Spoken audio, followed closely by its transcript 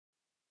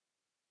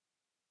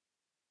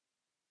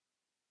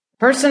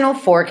Personal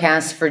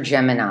forecast for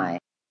Gemini.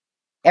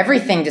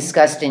 Everything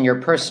discussed in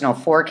your personal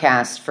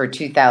forecast for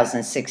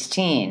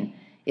 2016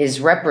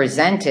 is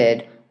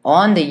represented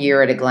on the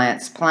Year at a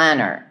Glance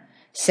planner.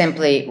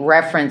 Simply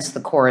reference the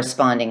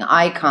corresponding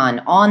icon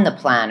on the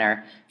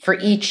planner for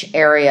each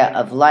area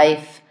of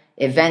life,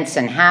 events,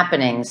 and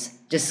happenings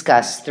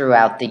discussed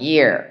throughout the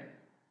year.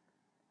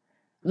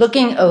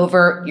 Looking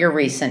over your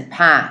recent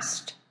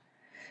past.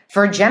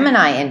 For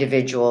Gemini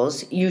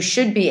individuals, you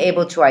should be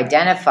able to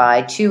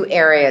identify 2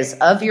 areas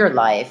of your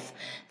life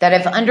that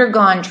have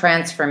undergone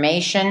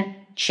transformation,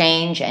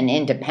 change, and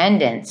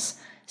independence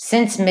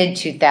since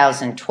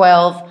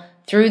mid-2012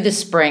 through the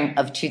spring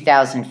of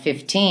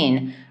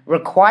 2015,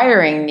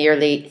 requiring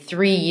nearly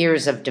 3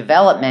 years of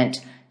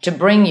development to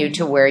bring you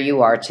to where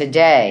you are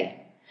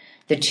today.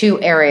 The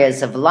 2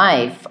 areas of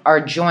life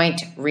are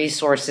joint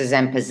resources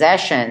and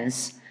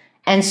possessions,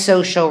 and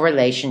social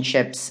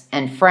relationships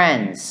and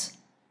friends.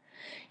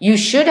 You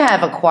should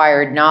have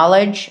acquired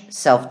knowledge,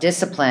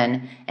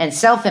 self-discipline, and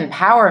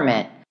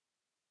self-empowerment